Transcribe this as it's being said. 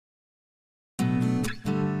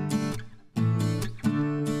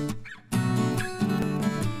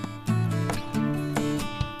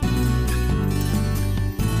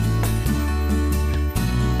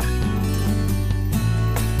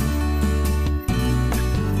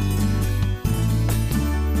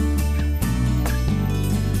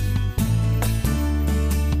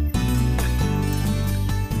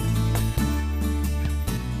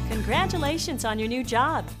Congratulations on your new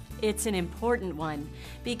job. It's an important one.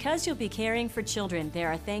 Because you'll be caring for children, there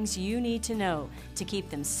are things you need to know to keep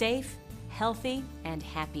them safe, healthy, and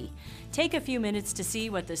happy. Take a few minutes to see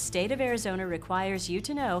what the state of Arizona requires you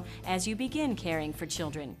to know as you begin caring for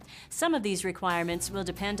children. Some of these requirements will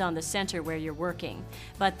depend on the center where you're working,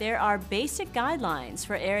 but there are basic guidelines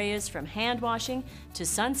for areas from hand washing to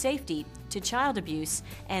sun safety to child abuse,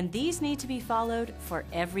 and these need to be followed for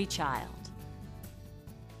every child.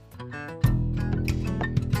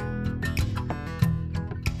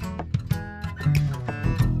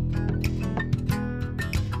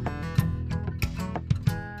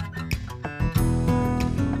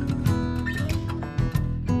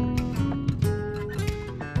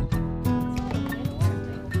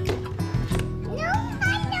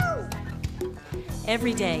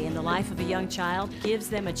 Every day in the life of a young child gives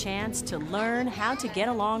them a chance to learn how to get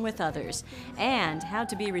along with others and how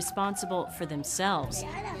to be responsible for themselves.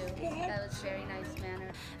 That was very nice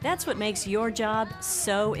manner. That's what makes your job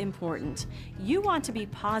so important. You want to be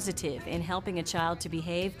positive in helping a child to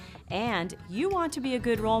behave, and you want to be a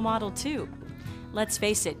good role model too. Let's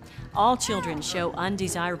face it, all children show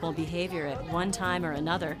undesirable behavior at one time or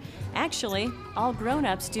another. Actually, all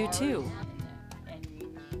grown-ups do too.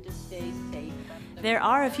 There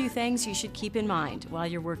are a few things you should keep in mind while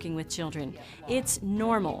you're working with children. It's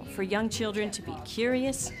normal for young children to be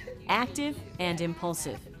curious, active, and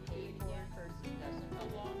impulsive.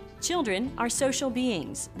 Children are social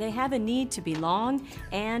beings. They have a need to belong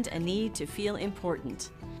and a need to feel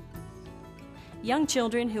important. Young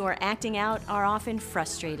children who are acting out are often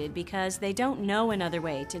frustrated because they don't know another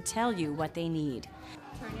way to tell you what they need.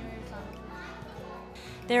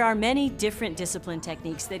 There are many different discipline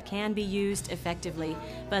techniques that can be used effectively,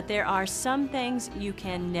 but there are some things you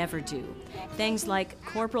can never do. Things like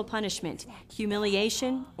corporal punishment,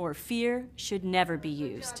 humiliation, or fear should never be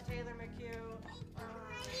used.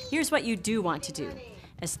 Here's what you do want to do.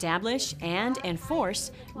 Establish and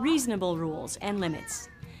enforce reasonable rules and limits.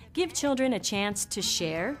 Give children a chance to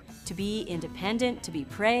share, to be independent, to be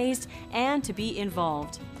praised, and to be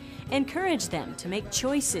involved. Encourage them to make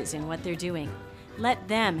choices in what they're doing. Let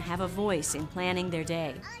them have a voice in planning their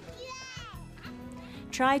day.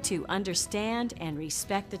 Try to understand and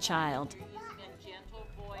respect the child.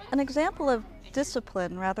 An example of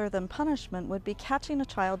discipline rather than punishment would be catching a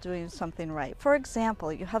child doing something right. For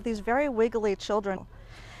example, you have these very wiggly children,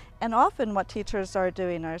 and often what teachers are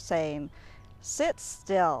doing are saying, "Sit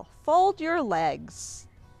still, fold your legs,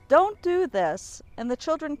 don't do this," and the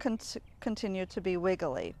children continue to be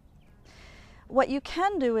wiggly. What you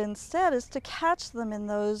can do instead is to catch them in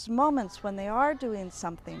those moments when they are doing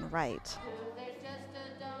something right.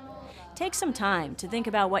 Take some time to think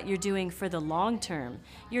about what you're doing for the long term.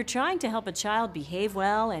 You're trying to help a child behave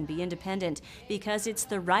well and be independent because it's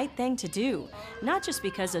the right thing to do, not just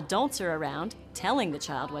because adults are around telling the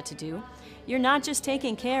child what to do. You're not just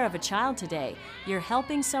taking care of a child today, you're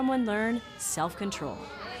helping someone learn self-control.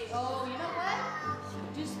 Oh, you know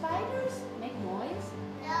what? Do spiders make noise?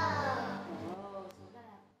 No.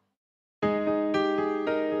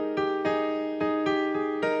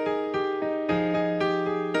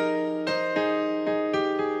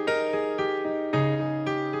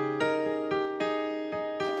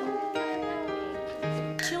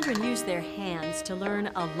 Children use their hands to learn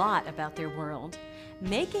a lot about their world.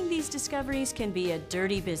 Making these discoveries can be a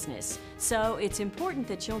dirty business, so it's important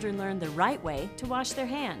that children learn the right way to wash their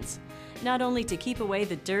hands. Not only to keep away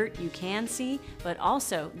the dirt you can see, but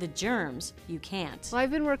also the germs you can't. Well,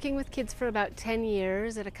 I've been working with kids for about 10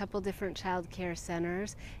 years at a couple different child care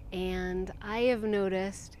centers, and I have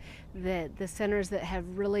noticed that the centers that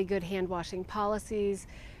have really good hand washing policies,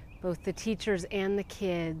 both the teachers and the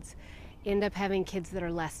kids, end up having kids that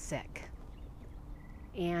are less sick.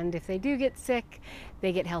 And if they do get sick,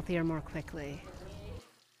 they get healthier more quickly.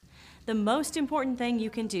 The most important thing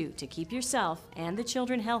you can do to keep yourself and the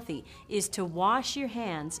children healthy is to wash your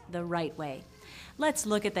hands the right way. Let's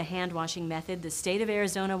look at the hand washing method the state of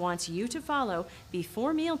Arizona wants you to follow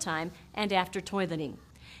before mealtime and after toileting.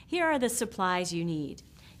 Here are the supplies you need.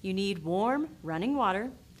 You need warm, running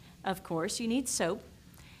water. Of course, you need soap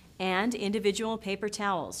and individual paper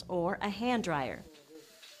towels or a hand dryer.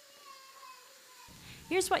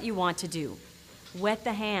 Here's what you want to do. Wet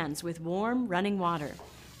the hands with warm running water.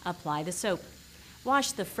 Apply the soap.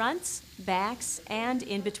 Wash the fronts, backs, and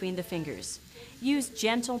in between the fingers. Use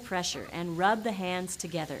gentle pressure and rub the hands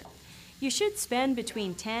together. You should spend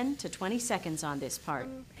between 10 to 20 seconds on this part.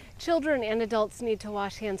 Children and adults need to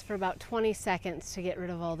wash hands for about 20 seconds to get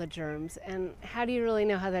rid of all the germs. And how do you really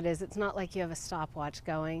know how that is? It's not like you have a stopwatch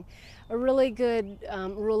going. A really good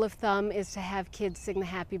rule of thumb is to have kids sing the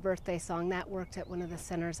happy birthday song. That worked at one of the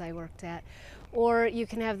centers I worked at. Or you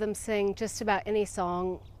can have them sing just about any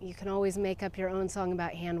song. You can always make up your own song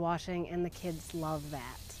about hand washing, and the kids love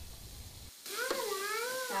that.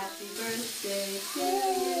 Happy birthday to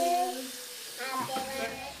you.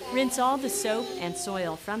 Rinse all the soap and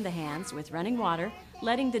soil from the hands with running water,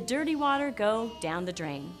 letting the dirty water go down the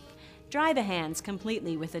drain. Dry the hands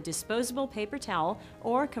completely with a disposable paper towel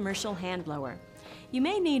or commercial hand blower. You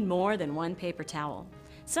may need more than one paper towel.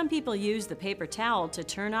 Some people use the paper towel to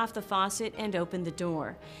turn off the faucet and open the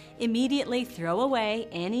door. Immediately throw away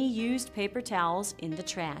any used paper towels in the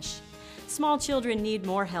trash. Small children need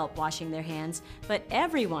more help washing their hands, but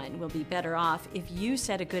everyone will be better off if you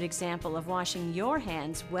set a good example of washing your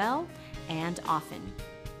hands well and often.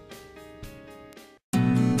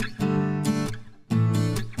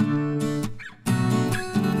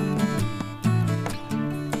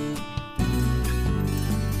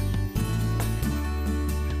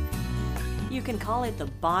 You can call it the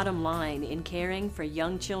bottom line in caring for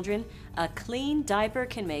young children. A clean diaper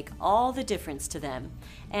can make all the difference to them.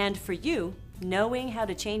 And for you, knowing how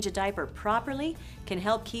to change a diaper properly can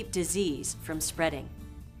help keep disease from spreading.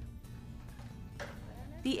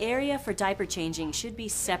 The area for diaper changing should be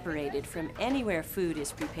separated from anywhere food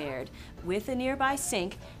is prepared, with a nearby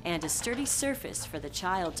sink and a sturdy surface for the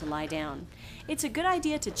child to lie down. It's a good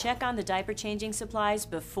idea to check on the diaper changing supplies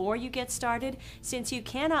before you get started, since you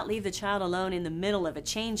cannot leave the child alone in the middle of a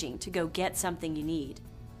changing to go get something you need.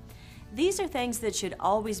 These are things that should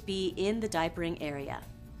always be in the diapering area: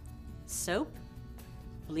 soap,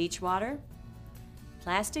 bleach water,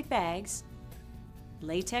 plastic bags,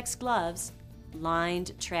 latex gloves,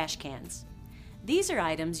 lined trash cans. These are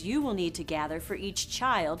items you will need to gather for each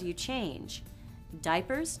child you change: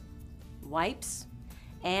 diapers, wipes,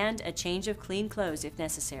 and a change of clean clothes if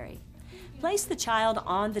necessary. Place the child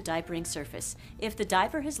on the diapering surface. If the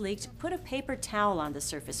diaper has leaked, put a paper towel on the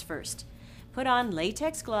surface first. Put on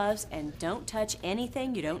latex gloves and don't touch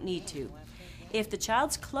anything you don't need to. If the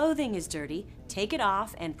child's clothing is dirty, take it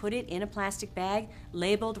off and put it in a plastic bag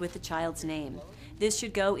labeled with the child's name. This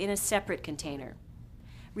should go in a separate container.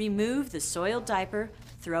 Remove the soiled diaper,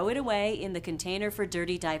 throw it away in the container for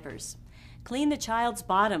dirty diapers. Clean the child's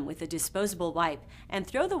bottom with a disposable wipe and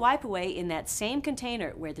throw the wipe away in that same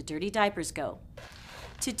container where the dirty diapers go.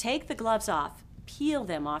 To take the gloves off, peel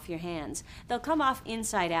them off your hands. They'll come off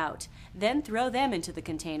inside out. Then throw them into the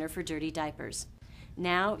container for dirty diapers.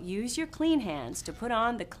 Now use your clean hands to put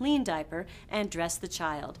on the clean diaper and dress the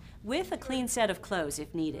child, with a clean set of clothes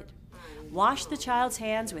if needed. Wash the child's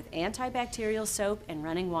hands with antibacterial soap and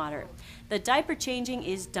running water. The diaper changing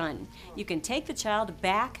is done. You can take the child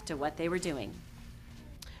back to what they were doing.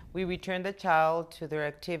 We return the child to their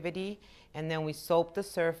activity, and then we soap the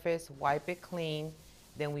surface, wipe it clean,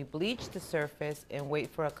 then we bleach the surface and wait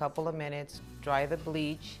for a couple of minutes, dry the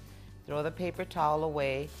bleach, throw the paper towel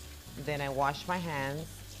away, then I wash my hands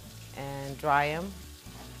and dry them.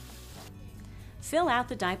 Fill out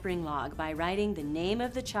the diapering log by writing the name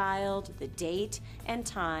of the child, the date and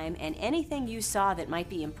time, and anything you saw that might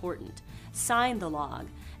be important. Sign the log.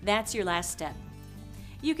 That's your last step.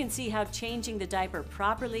 You can see how changing the diaper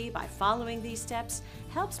properly by following these steps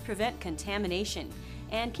helps prevent contamination,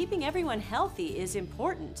 and keeping everyone healthy is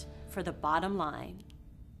important for the bottom line.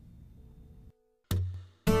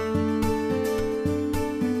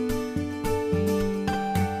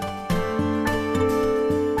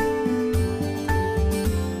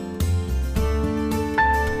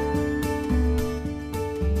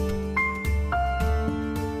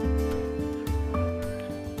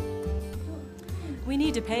 We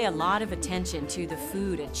need to pay a lot of attention to the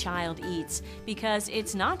food a child eats, because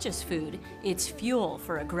it's not just food, it's fuel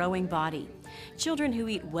for a growing body. Children who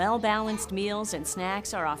eat well-balanced meals and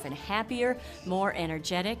snacks are often happier, more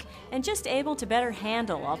energetic, and just able to better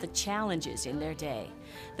handle all the challenges in their day.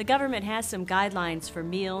 The government has some guidelines for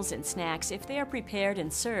meals and snacks if they are prepared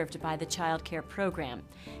and served by the child care program.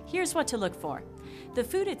 Here's what to look for. The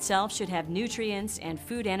food itself should have nutrients and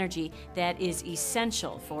food energy that is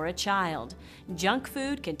essential for a child. Junk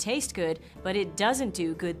food can taste good, but it doesn't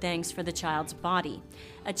do good things for the child's body.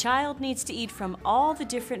 A child needs to eat from all the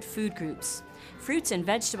different food groups. Fruits and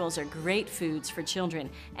vegetables are great foods for children,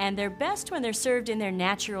 and they're best when they're served in their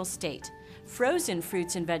natural state. Frozen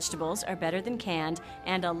fruits and vegetables are better than canned,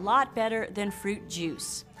 and a lot better than fruit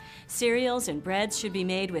juice. Cereals and breads should be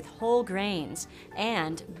made with whole grains,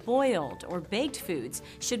 and boiled or baked foods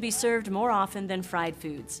should be served more often than fried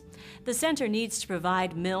foods. The center needs to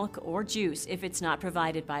provide milk or juice if it's not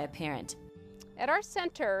provided by a parent. At our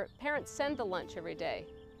center, parents send the lunch every day.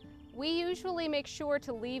 We usually make sure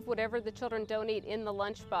to leave whatever the children don't eat in the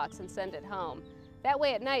lunchbox and send it home. That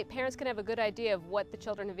way at night, parents can have a good idea of what the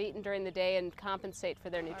children have eaten during the day and compensate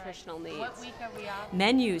for their nutritional needs. What week are we off?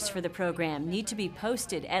 Menus for the program need to be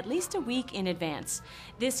posted at least a week in advance.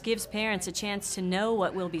 This gives parents a chance to know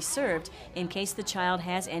what will be served in case the child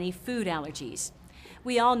has any food allergies.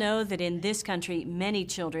 We all know that in this country, many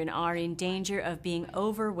children are in danger of being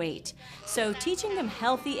overweight. So teaching them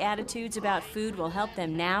healthy attitudes about food will help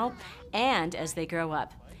them now and as they grow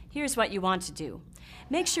up. Here's what you want to do.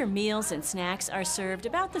 Make sure meals and snacks are served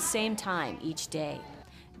about the same time each day.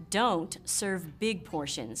 Don't serve big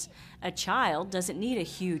portions. A child doesn't need a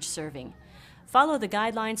huge serving. Follow the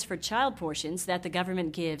guidelines for child portions that the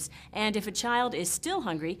government gives, and if a child is still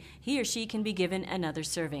hungry, he or she can be given another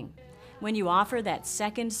serving. When you offer that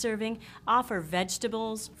second serving, offer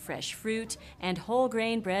vegetables, fresh fruit, and whole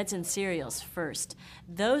grain breads and cereals first.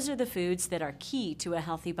 Those are the foods that are key to a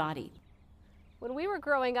healthy body. When we were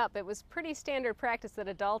growing up, it was pretty standard practice that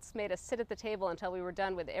adults made us sit at the table until we were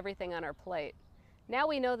done with everything on our plate. Now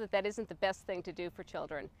we know that that isn't the best thing to do for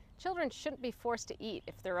children. Children shouldn't be forced to eat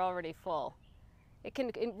if they're already full. It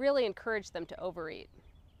can really encourage them to overeat.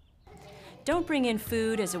 Don't bring in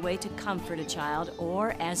food as a way to comfort a child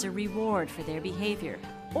or as a reward for their behavior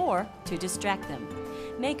or to distract them.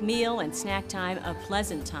 Make meal and snack time a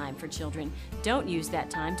pleasant time for children. Don't use that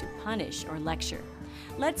time to punish or lecture.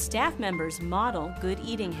 Let staff members model good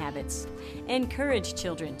eating habits. Encourage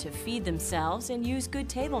children to feed themselves and use good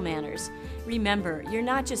table manners. Remember, you're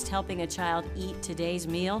not just helping a child eat today's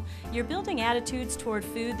meal, you're building attitudes toward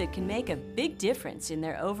food that can make a big difference in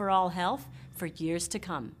their overall health for years to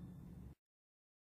come.